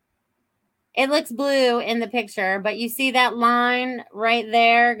 It looks blue in the picture, but you see that line right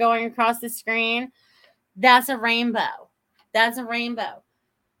there going across the screen? That's a rainbow. That's a rainbow.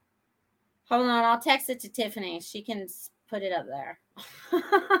 Hold on, I'll text it to Tiffany. She can put it up there.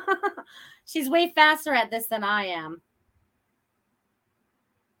 She's way faster at this than I am.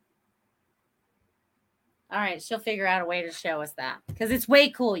 All right, she'll figure out a way to show us that because it's way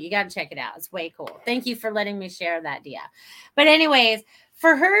cool. You got to check it out. It's way cool. Thank you for letting me share that, Dia. But anyways,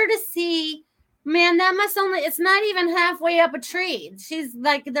 for her to see, man, that must it's not even halfway up a tree. She's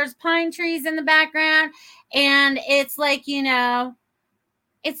like, there's pine trees in the background and it's like,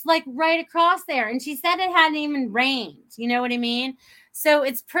 it's like right across there. And she said it hadn't even rained. You know what I mean? So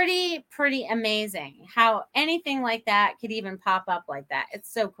it's pretty amazing how anything like that could even pop up like that.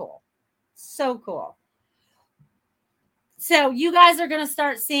 It's so cool. So cool. So you guys are going to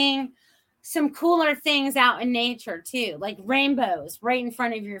start seeing some cooler things out in nature too, like rainbows right in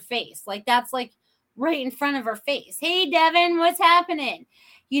front of your face. Like that's like right in front of her face. Hey, Devin, what's happening?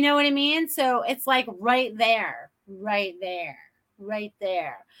 You know what I mean? So it's like right there.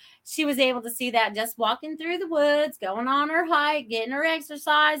 She was able to see that just walking through the woods, going on her hike, getting her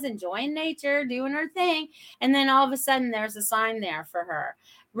exercise, enjoying nature, doing her thing. And then all of a sudden there's a sign there for her.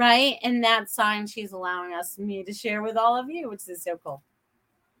 Right? And that sign she's allowing me to share with all of you, which is so cool.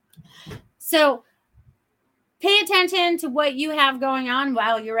 So pay attention to what you have going on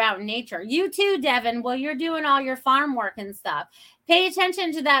while you're out in nature. You too, Devin, while you're doing all your farm work and stuff. Pay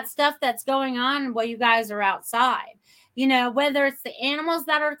attention to that stuff that's going on while you guys are outside. Whether it's the animals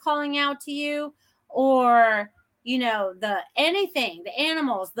that are calling out to you or, the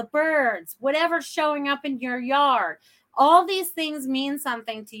animals, the birds, whatever's showing up in your yard. All these things mean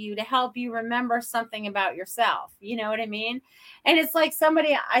something to you to help you remember something about yourself. You know what I mean? And it's like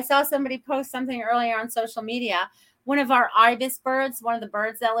I saw somebody post something earlier on social media. One of our ibis birds, one of the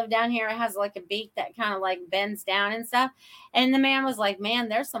birds that live down here, has like a beak that kind of like bends down and stuff. And the man was like, man,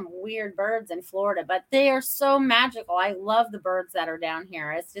 there's some weird birds in Florida, but they are so magical. I love the birds that are down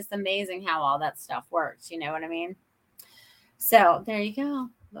here. It's just amazing how all that stuff works. You know what I mean? So there you go.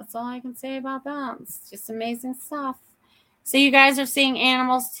 That's all I can say about that. It's just amazing stuff. So you guys are seeing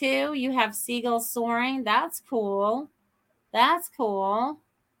animals too. You have seagulls soaring. That's cool.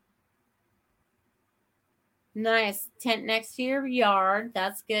 Nice. Tent next to your yard.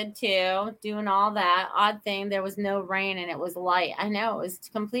 That's good too. Doing all that. Odd thing, there was no rain and it was light. I know, it was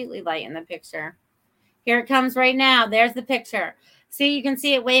completely light in the picture. Here it comes right now. There's the picture. See, you can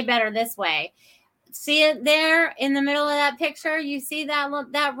see it way better this way. See it there in the middle of that picture? You see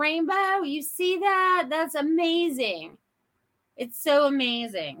that rainbow? You see that? That's amazing. It's so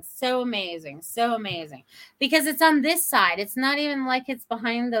amazing. Because it's on this side. It's not even like it's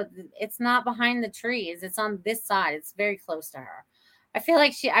not behind the trees. It's on this side. It's very close to her. I feel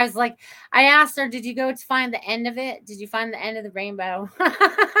like I asked her, did you go to find the end of it? Did you find the end of the rainbow?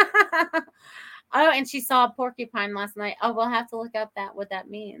 Oh, and she saw a porcupine last night. Oh, we'll have to look up what that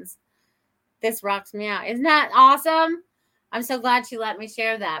means. This rocks me out. Isn't that awesome? I'm so glad she let me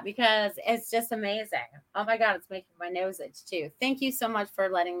share that because it's just amazing. Oh my God, it's making my nose itch too. Thank you so much for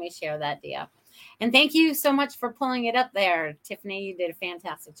letting me share that, Dia. And thank you so much for pulling it up there, Tiffany. You did a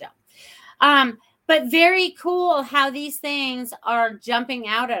fantastic job. But very cool how these things are jumping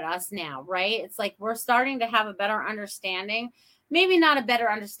out at us now, right? It's like we're starting to have a better understanding. Maybe not a better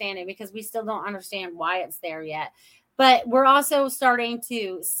understanding because we still don't understand why it's there yet. But we're also starting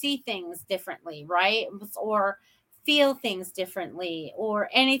to see things differently, right? Or feel things differently or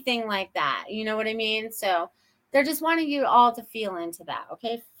anything like that. You know what I mean? So they're just wanting you all to feel into that,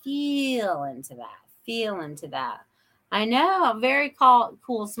 okay? Feel into that. Feel into that. I know, very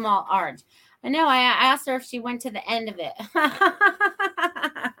cool small arch. I know. I asked her if she went to the end of it.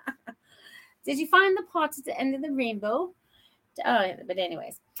 Did you find the pots at the end of the rainbow? Oh, but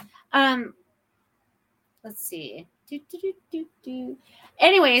anyways, let's see.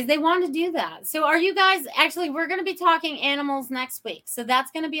 Anyways, they want to do that. So, are you guys actually? We're going to be talking animals next week, so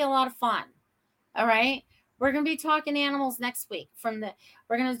that's going to be a lot of fun. All right. We're going to be talking animals next week. We're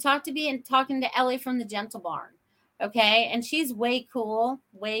going to talking to Ellie from the Gentle Barn. Okay. And she's way cool.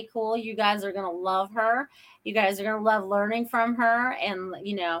 Way cool. You guys are going to love her. You guys are going to love learning from her and,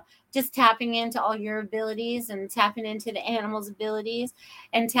 just tapping into all your abilities and tapping into the animals' abilities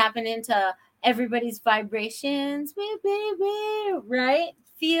and tapping into everybody's vibrations. Woo, woo, woo, right?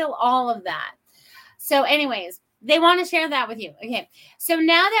 Feel all of that. So anyways, they want to share that with you. Okay. So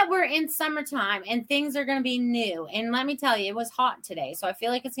now that we're in summertime and things are going to be new, and let me tell you, it was hot today. So I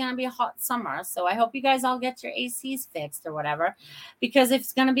feel like it's going to be a hot summer. So I hope you guys all get your ACs fixed or whatever, because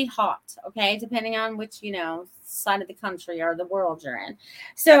it's going to be hot. Okay. Depending on which, side of the country or the world you're in.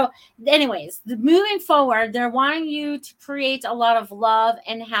 So anyways, moving forward, they're wanting you to create a lot of love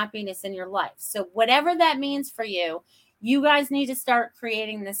and happiness in your life. So whatever that means for you, you guys need to start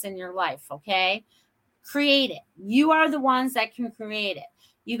creating this in your life. Okay. Create it. You are the ones that can create it.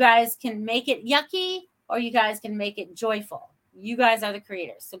 You guys can make it yucky or you guys can make it joyful. You guys are the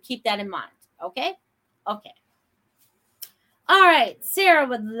creators. So keep that in mind. Okay? Okay. All right. Sarah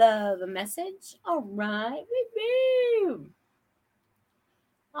would love a message. All right.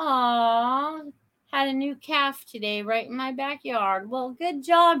 Aw. Had a new calf today right in my backyard. Well, good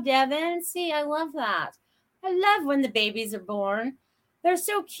job, Devin. See, I love that. I love when the babies are born. They're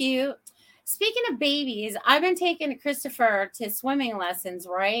so cute. Speaking of babies, I've been taking Christopher to swimming lessons,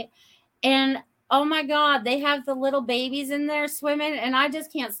 right? And oh my God, they have the little babies in there swimming, and I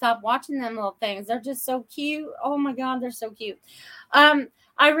just can't stop watching them little things. They're just so cute. Oh my God, they're so cute.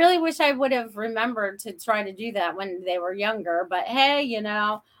 I really wish I would have remembered to try to do that when they were younger, but hey,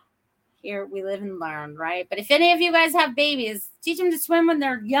 here we live and learn, right? But if any of you guys have babies, teach them to swim when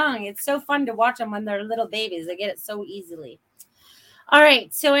they're young. It's so fun to watch them when they're little babies. They get it so easily. All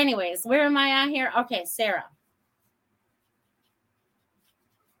right. So anyways, where am I at here? Okay, Sarah.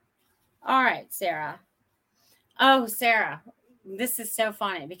 All right, Sarah. Oh, Sarah, this is so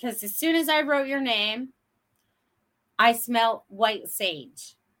funny because as soon as I wrote your name, I smell white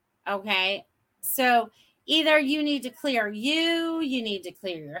sage. Okay. So either you need to clear you need to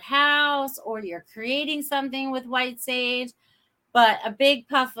clear your house, or you're creating something with white sage. But a big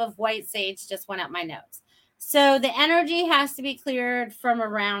puff of white sage just went up my nose. So the energy has to be cleared from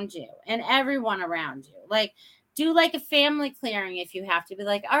around you and everyone around you. Like, do like a family clearing if you have to. Be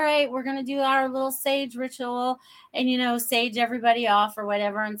like, all right, we're going to do our little sage ritual and, sage everybody off or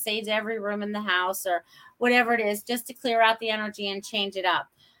whatever, and sage every room in the house or whatever it is, just to clear out the energy and change it up.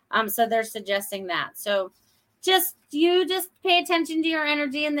 So they're suggesting that. So just pay attention to your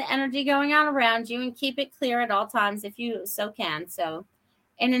energy and the energy going on around you and keep it clear at all times if you so can. So,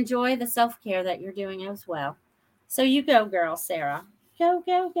 and enjoy the self-care that you're doing as well. So you go, girl, Sarah. Go,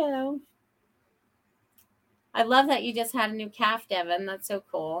 go, go. I love that you just had a new calf, Devin. That's so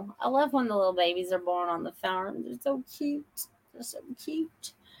cool. I love when the little babies are born on the farm. They're so cute. They're so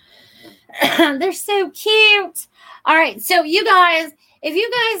cute. They're so cute. All right. So you guys, if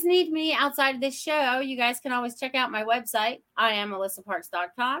you guys need me outside of this show, you guys can always check out my website. I am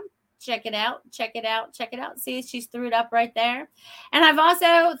melissaparks.com. Check it out. Check it out. Check it out. See, she's threw it up right there. And I've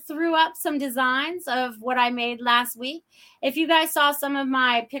also threw up some designs of what I made last week. If you guys saw some of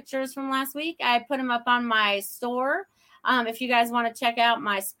my pictures from last week, I put them up on my store. If you guys want to check out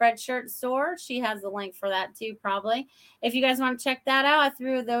my Spreadshirt store, she has the link for that too, probably. If you guys want to check that out, I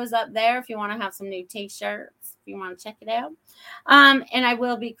threw those up there. If you want to have some new t-shirts, if you want to check it out. And I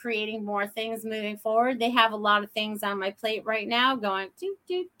will be creating more things moving forward. They have a lot of things on my plate right now going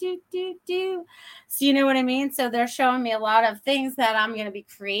do. So you know what I mean? So they're showing me a lot of things that I'm going to be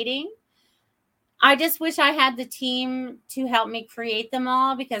creating. I just wish I had the team to help me create them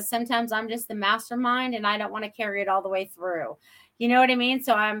all, because sometimes I'm just the mastermind and I don't want to carry it all the way through. You know what I mean?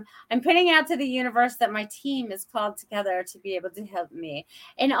 So I'm putting out to the universe that my team is called together to be able to help me.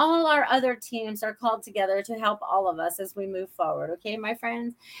 And all our other teams are called together to help all of us as we move forward. Okay, my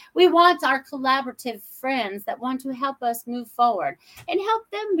friends? We want our collaborative friends that want to help us move forward and help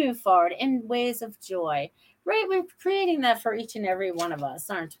them move forward in ways of joy. Right? We're creating that for each and every one of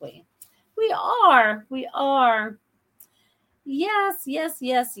us, aren't we? We are. We are. Yes, yes,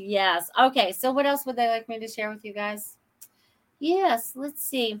 yes, yes. Okay, so what else would they like me to share with you guys? Yes, let's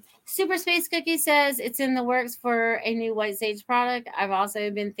see. Super Space Cookie says it's in the works for a new White Sage product. I've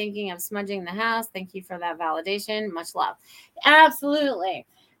also been thinking of smudging the house. Thank you for that validation. Much love. Absolutely.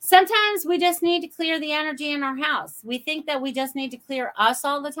 Sometimes we just need to clear the energy in our house. We think that we just need to clear us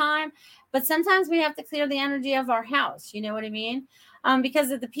all the time, but sometimes we have to clear the energy of our house. You know what I mean? Because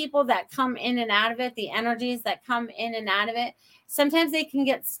of the people that come in and out of it, the energies that come in and out of it, sometimes they can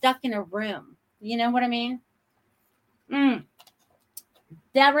get stuck in a room. You know what I mean?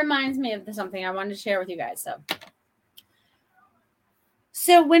 That reminds me of something I wanted to share with you guys.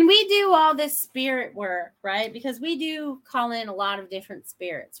 So when we do all this spirit work, right? Because we do call in a lot of different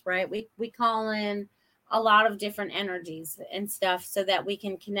spirits, right? We call in a lot of different energies and stuff so that we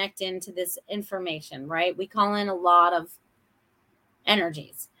can connect into this information, right? We call in a lot of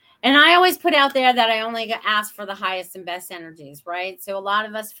energies. And I always put out there that I only ask for the highest and best energies, right? So a lot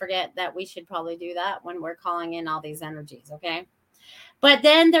of us forget that we should probably do that when we're calling in all these energies, okay? But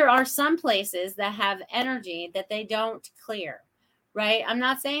then there are some places that have energy that they don't clear, right? I'm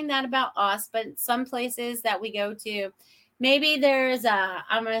not saying that about us, but some places that we go to, maybe there's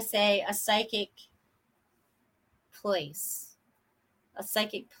I'm going to say a psychic place. A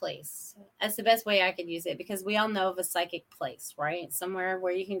psychic place. That's the best way I could use it, because we all know of a psychic place, right? Somewhere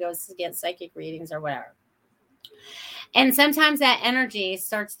where you can go to get psychic readings or whatever. And sometimes that energy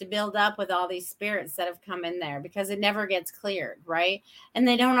starts to build up with all these spirits that have come in there because it never gets cleared, right? And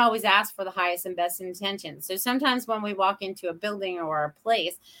they don't always ask for the highest and best intentions. So sometimes when we walk into a building or a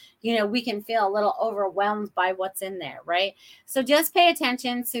place, you know, we can feel a little overwhelmed by what's in there, right? So just pay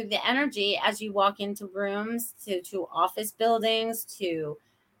attention to the energy as you walk into rooms, to office buildings, to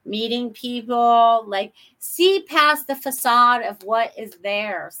meeting people. Like, see past the facade of what is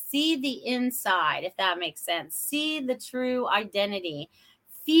there, see the inside, if that makes sense. See the true identity,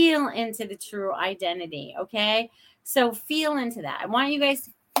 feel into the true identity. Okay, so feel into that. I want you guys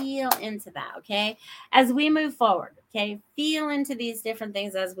to feel into that, okay, as we move forward. Okay, feel into these different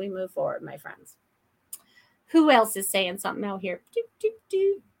things as we move forward, my friends. Who else is saying something out here?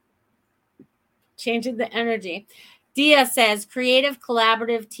 Changing the energy. Dia says, creative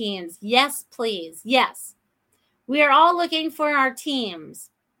collaborative teams. Yes, please. Yes. We are all looking for our teams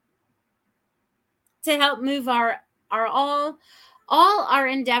to help move all our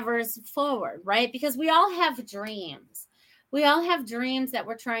endeavors forward, right? Because we all have dreams. We all have dreams that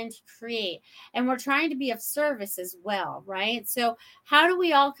we're trying to create, and we're trying to be of service as well, right? So how do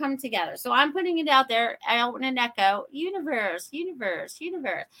we all come together? So I'm putting it out there, out in an echo, universe, universe,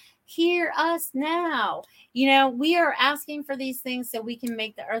 universe. Hear us now. You know, we are asking for these things so we can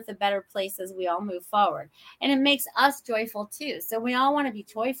make the earth a better place as we all move forward. And it makes us joyful too. So we all want to be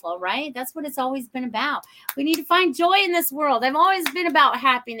joyful, right? That's what it's always been about. We need to find joy in this world. I've always been about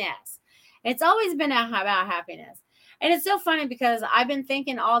happiness. It's always been about happiness. And it's so funny because I've been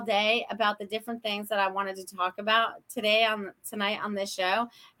thinking all day about the different things that I wanted to talk about tonight on this show,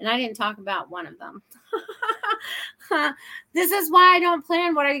 and I didn't talk about one of them. This is why I don't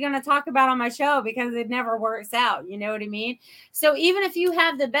plan what I'm going to talk about on my show, because it never works out. You know what I mean? So even if you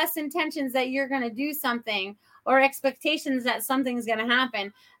have the best intentions that you're going to do something, or expectations that something's going to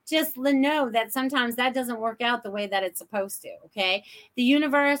happen, just know that sometimes that doesn't work out the way that it's supposed to. Okay. The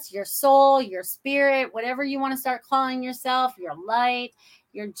universe, your soul, your spirit, whatever you want to start calling yourself, your light,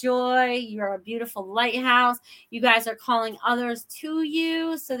 your joy, you're a beautiful lighthouse. You guys are calling others to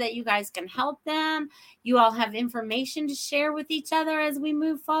you so that you guys can help them. You all have information to share with each other as we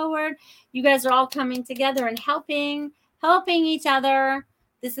move forward. You guys are all coming together and helping each other.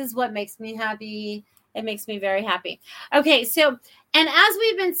 This is what makes me happy. It makes me very happy. Okay, so, and as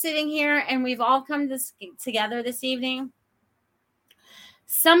we've been sitting here and we've all come together this evening,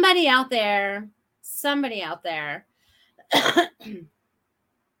 somebody out there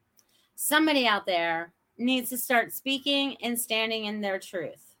needs to start speaking and standing in their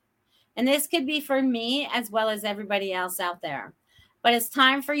truth. And this could be for me as well as everybody else out there. But it's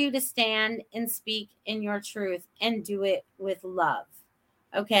time for you to stand and speak in your truth and do it with love.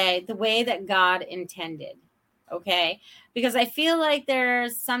 Okay, the way that God intended. Okay, because I feel like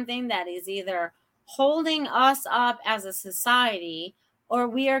there's something that is either holding us up as a society, or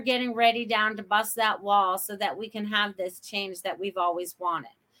we are getting ready down to bust that wall so that we can have this change that we've always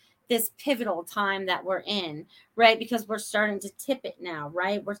wanted. This pivotal time that we're in, right? Because we're starting to tip it now,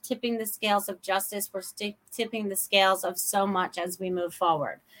 right? We're tipping the scales of justice. We're tipping the scales of so much as we move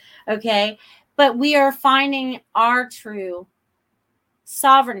forward. Okay. But we are finding our true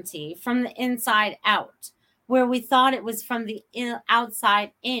sovereignty from the inside out, where we thought it was from the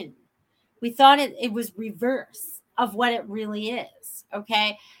outside in. We thought it was reverse of what it really is.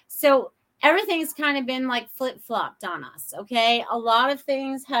 Okay. So everything's kind of been like flip-flopped on us. Okay. A lot of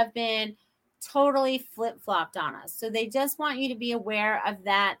things have been totally flip-flopped on us. So they just want you to be aware of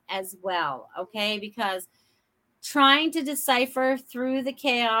that as well. Okay. Because trying to decipher through the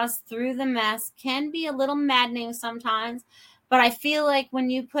chaos, through the mess can be a little maddening sometimes. But I feel like when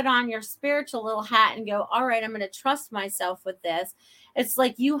you put on your spiritual little hat and go, all right, I'm going to trust myself with this, it's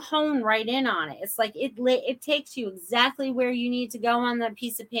like you hone right in on it. It's like it takes you exactly where you need to go on that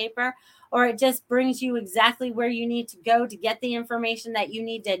piece of paper, or it just brings you exactly where you need to go to get the information that you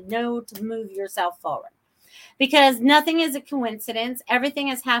need to know to move yourself forward. Because nothing is a coincidence. Everything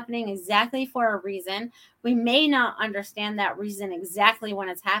is happening exactly for a reason. We may not understand that reason exactly when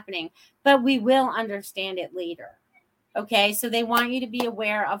it's happening, but we will understand it later. Okay, so they want you to be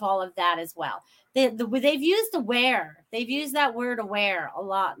aware of all of that as well. They've used aware. They've used that word aware a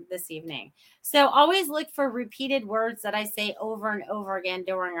lot this evening. So always look for repeated words that I say over and over again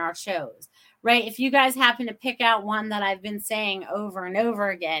during our shows, right? If you guys happen to pick out one that I've been saying over and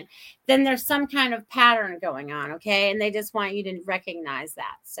over again, then there's some kind of pattern going on, okay? And they just want you to recognize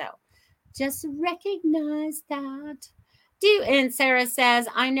that. So just recognize that. And Sarah says,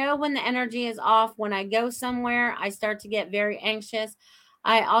 I know when the energy is off. When I go somewhere, I start to get very anxious.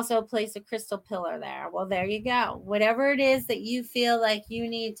 I also place a crystal pillar there. Well, there you go. Whatever it is that you feel like you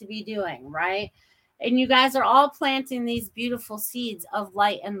need to be doing, right? And you guys are all planting these beautiful seeds of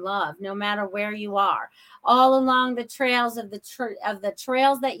light and love, no matter where you are, all along the trails of the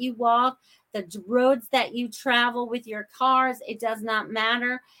trails that you walk, the roads that you travel with your cars. It does not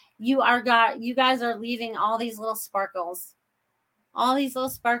matter. You guys are leaving all these little sparkles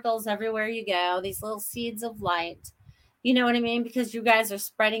everywhere you go, these little seeds of light. You know what I mean? Because you guys are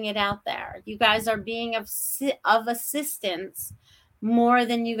spreading it out there. You guys are being of assistance more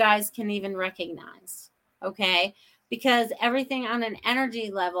than you guys can even recognize. Okay? Because everything on an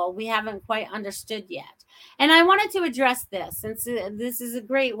energy level, we haven't quite understood yet. And I wanted to address this, since this is a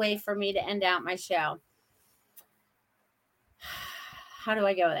great way for me to end out my show. How do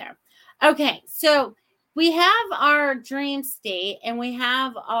I go there? Okay, so we have our dream state and we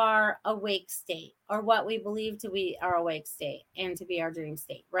have our awake state, or what we believe to be our awake state and to be our dream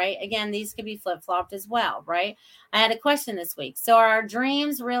state, right? Again, these could be flip-flopped as well, right? I had a question this week. So are our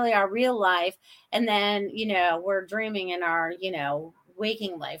dreams really our real life? And then, we're dreaming in our,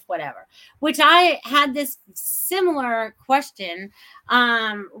 waking life, whatever, which I had this similar question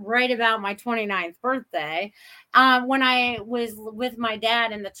right about my 29th birthday when I was with my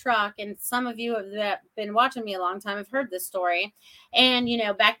dad in the truck. And some of you have been watching me a long time have heard this story. And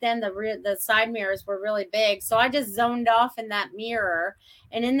back then the side mirrors were really big, so I just zoned off in that mirror.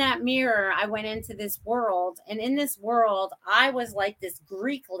 And in that mirror, I went into this world. And in this world, I was like this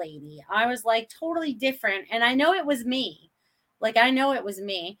Greek lady. I was like totally different. And I know it was me.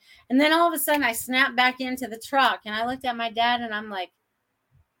 And then all of a sudden I snapped back into the truck and I looked at my dad and I'm like,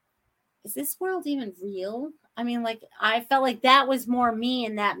 is this world even real? I mean, like, I felt like that was more me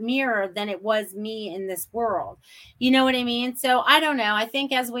in that mirror than it was me in this world. You know what I mean? So I don't know. I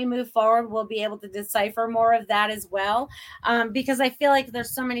think as we move forward, we'll be able to decipher more of that as well. Because I feel like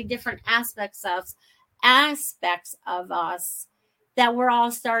there's so many different aspects of us that we're all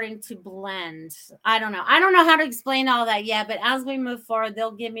starting to blend. I don't know how to explain all that yet, but as we move forward,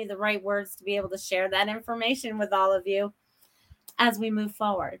 they'll give me the right words to be able to share that information with all of you as we move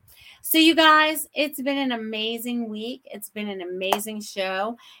forward. So you guys, it's been an amazing week. It's been an amazing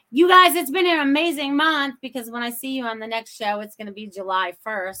show. You guys, it's been an amazing month, because when I see you on the next show, it's going to be July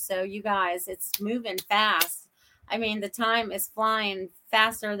 1st. So you guys, it's moving fast. I mean, the time is flying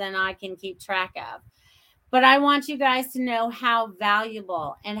faster than I can keep track of. But I want you guys to know how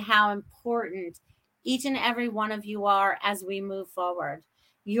valuable and how important each and every one of you are as we move forward.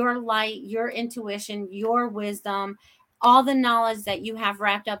 Your light, your intuition, your wisdom, all the knowledge that you have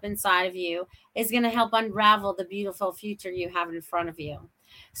wrapped up inside of you is going to help unravel the beautiful future you have in front of you.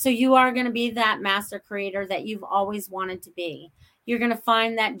 So you are going to be that master creator that you've always wanted to be. You're going to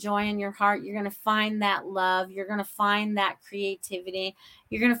find that joy in your heart. You're going to find that love. You're going to find that creativity.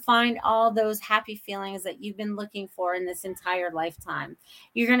 You're going to find all those happy feelings that you've been looking for in this entire lifetime.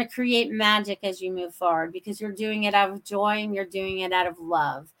 You're going to create magic as you move forward because you're doing it out of joy and you're doing it out of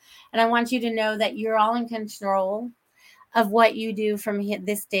love. And I want you to know that you're all in control of what you do from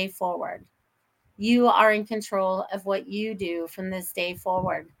this day forward. You are in control of what you do from this day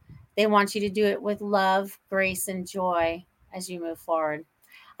forward. They want you to do it with love, grace, and joy as you move forward.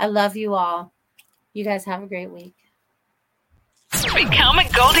 I love you all. You guys have a great week. Become a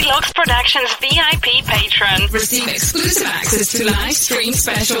Goldilocks Productions VIP patron. Receive exclusive access to live stream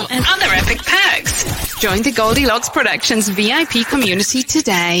special and other epic perks. Join the Goldilocks Productions VIP community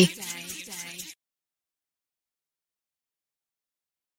today.